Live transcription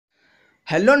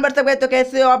Hello what's up guys, तो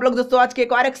कैसे हो आप लोग दोस्तों। आज के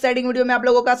एक और एक्साइटिंग वीडियो में आप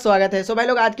लोगों का स्वागत है। सो भाई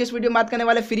लोग, आज के इस वीडियो में बात करने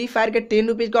वाले फ्री फायर के 10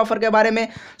 रुपीज़ के ऑफर के बारे में।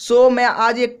 सो मैं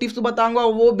आज एक टिप्स बताऊंगा,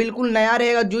 वो बिल्कुल नया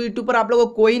रहेगा जो यूट्यूब पर आप लोगों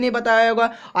को कोई नहीं बताया होगा।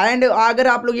 एंड अगर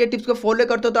आप लोग ये टिप्स को फॉलो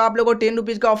करते हो तो आप लोगों को 10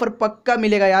 रुपीज़ का ऑफर पक्का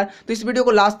मिलेगा यार। तो इस वीडियो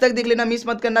को लास्ट तक देख लेना, मिस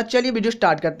मत करना। चलिए वीडियो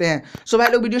स्टार्ट करते हैं। सो भाई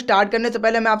लोग, वीडियो स्टार्ट करने से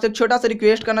पहले मैं आपसे एक छोटा सा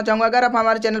रिक्वेस्ट करना चाहूँगा, अगर आप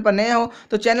हमारे चैनल पर नए हो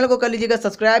तो चैनल को कर लीजिएगा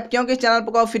सब्सक्राइब, क्योंकि इस चैनल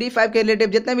पर फ्री फायर के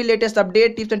रिलेटेड जितने भी latest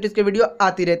update tips and tricks के वीडियो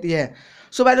आती रहती है।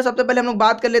 सो भाई सबसे पहले हम लोग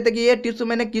बात कर लेते हैं कि ये टिप्स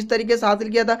मैंने किस तरीके से हासिल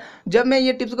किया था। जब मैं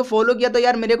ये टिप्स को फॉलो किया तो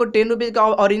यार मेरे को 10 रुपीज़ का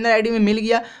ओरिजिनल आईडी में मिल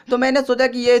गया। तो मैंने सोचा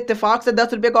कि ये इत्तेफाक से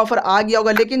 10 रुपये का ऑफर आ गया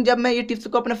होगा, लेकिन जब मैं ये टिप्स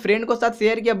को अपने फ्रेंड को साथ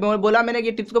शेयर किया, बोला मैंने कि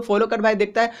ये टिप्स को फॉलो कर भाई,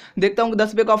 देखता हूँ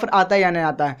 10 रुपये का ऑफर आता है या नहीं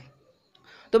आता है।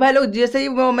 तो भाई लोग, जैसे ही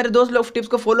वो मेरे दोस्त लोग टिप्स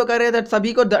को फॉलो कर रहे थे,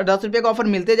 सभी को 10 रुपये का ऑफर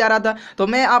मिलते जा रहा था। तो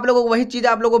मैं आप लोगों को वही चीज़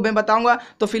आप लोगों को मैं बताऊंगा।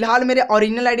 तो फिलहाल मेरे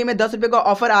ओरिजिनल आईडी में 10 रुपये का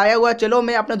ऑफर आया हुआ है। चलो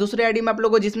मैं अपने दूसरे आईडी में आप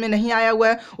लोगों को जिसमें नहीं आया हुआ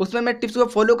है उसमें मैं टिप्स को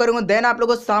फॉलो करूंगा, देन आप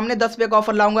लोगों को सामने 10 रुपये का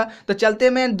ऑफर लाऊंगा। तो चलते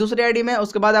मैं दूसरे आईडी में,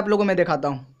 उसके बाद आप लोगों को मैं दिखाता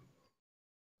हूँ।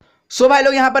 सो भाई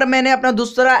लोग, यहाँ पर मैंने अपना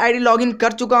दूसरा आईडी लॉगिन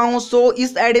कर चुका हूँ। सो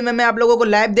इस आईडी में मैं आप लोगों को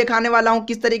लाइव दिखाने वाला हूँ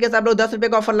किस तरीके से आप लोग 10 रुपये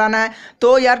का ऑफर लाना है।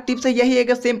 तो यार टिप्स यही है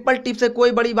कि सिंपल टिप्स है,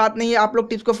 कोई बड़ी बात नहीं है, आप लोग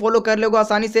टिप्स को फॉलो कर लोगे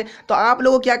आसानी से। तो आप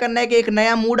लोगों को क्या करना है कि एक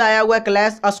नया मूड आया हुआ है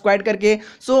क्लैश स्क्वाड करके।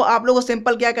 सो आप लोगों को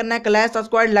सिंपल क्या करना है, क्लैश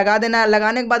स्क्वाड लगा देना है।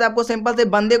 लगाने के बाद आपको सिंपल से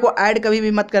बंदे को ऐड कभी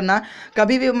भी मत करना,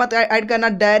 कभी भी मत ऐड करना।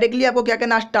 डायरेक्टली आपको क्या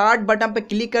करना है, स्टार्ट बटन पर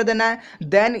क्लिक कर देना है।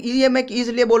 देन ये मैं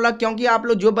इसलिए बोल रहा हूँ क्योंकि आप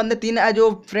लोग जो बंदे 3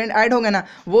 जो फ्रेंड ऐड होंगे ना,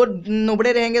 वो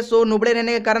नुबड़े रहेंगे। सो नुबड़े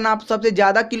रहने के कारण आप सबसे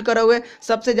ज़्यादा किल करोगे,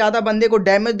 सबसे ज़्यादा बंदे को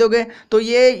डैमेज दोगे। तो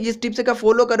ये इस टिप से का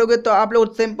फॉलो करोगे तो आप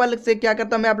लोग सिंपल से क्या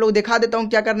करता हूँ, मैं आप लोग दिखा देता हूँ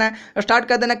क्या करना है। स्टार्ट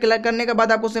कर देना, क्लिक करने के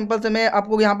बाद आपको सिंपल से मैं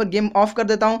आपको यहाँ पर गेम ऑफ कर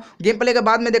देता हूँ। गेम प्ले के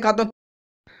बाद मैं दिखाता हूँ।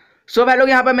 सो भाई लोग,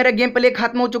 यहाँ पर मेरा गेम प्ले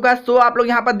खत्म हो चुका है। सो आप लोग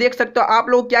यहाँ पर देख सकते हो, आप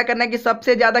लोग क्या करना है कि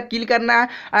सबसे ज़्यादा किल करना है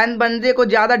एंड बंदे को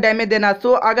ज़्यादा डैमेज देना है।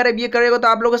 सो अगर अब ये करेगा तो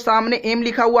आप लोगों के सामने एम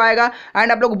लिखा हुआ आएगा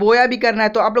एंड आप लोग बोया भी करना है।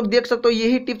 तो आप लोग देख सकते हो,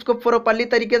 यही टिप्स को प्रॉपर्ली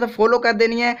तरीके से फॉलो कर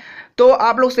देनी है। तो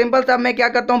आप लोग सिंपल सा मैं क्या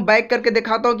करता हूँ, बैक करके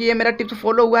दिखाता हूँ कि ये मेरा टिप्स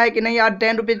फॉलो हुआ है कि नहीं, यार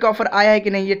 10 रुपीज़ का ऑफर आया है कि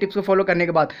नहीं ये टिप्स को फॉलो करने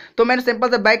के बाद। तो मैंने सिंपल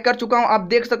से बैक कर चुका हूँ। आप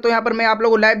देख सकते हो यहाँ पर मैं आप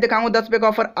लोगों को लाइव दिखाऊंगा, 10 रुपये का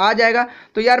ऑफर आ जाएगा।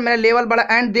 तो यार मेरा लेवल बड़ा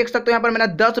एंड देख सकते हो, यहाँ पर मेरा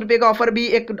 10 रुपये का ऑफर भी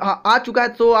एक आ चुका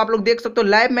है। सो आप लोग देख सकते हो,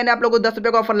 लाइव मैंने आप लोगों को 10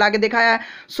 रुपये का ऑफर ला के दिखाया है।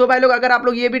 सो भाई लोग, अगर आप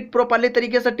लोग ये भी प्रॉपर्ली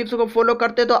तरीके से टिप्स को फॉलो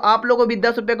करते तो आप लोगों को भी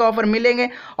 10 रुपये का ऑफर मिलेंगे।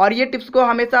 और ये टिप्स को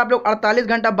हमेशा आप लोग 48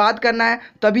 घंटा बाद करना है,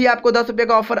 तभी आपको 10 रुपये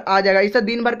का ऑफर आ जाएगा। इसे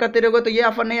दिन भर करते रहोगे तो ये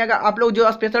ऑफर नहीं आएगा। आप लोग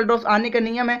जो स्पेशल ड्रॉप्स आने का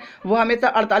नियम है वो हमेशा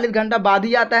 48 घंटा बाद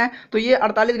ही आता है। तो ये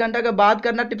 48 घंटा के बाद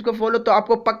करना टिप्स को फॉलो, तो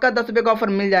आपको पक्का 10 रुपये का ऑफर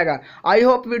मिल जाएगा। आई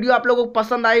होप वीडियो आप लोगों को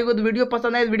पसंद आई होगी। तो वीडियो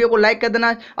पसंद आए वीडियो को लाइक कर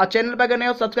देना और चैनल पर अगर नहीं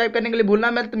हो सब्सक्राइब करने के लिए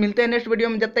भूलना मत। मिलते हैं नेक्स्ट वीडियो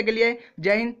में, जब तक के लिए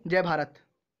जय हिंद जय भारत।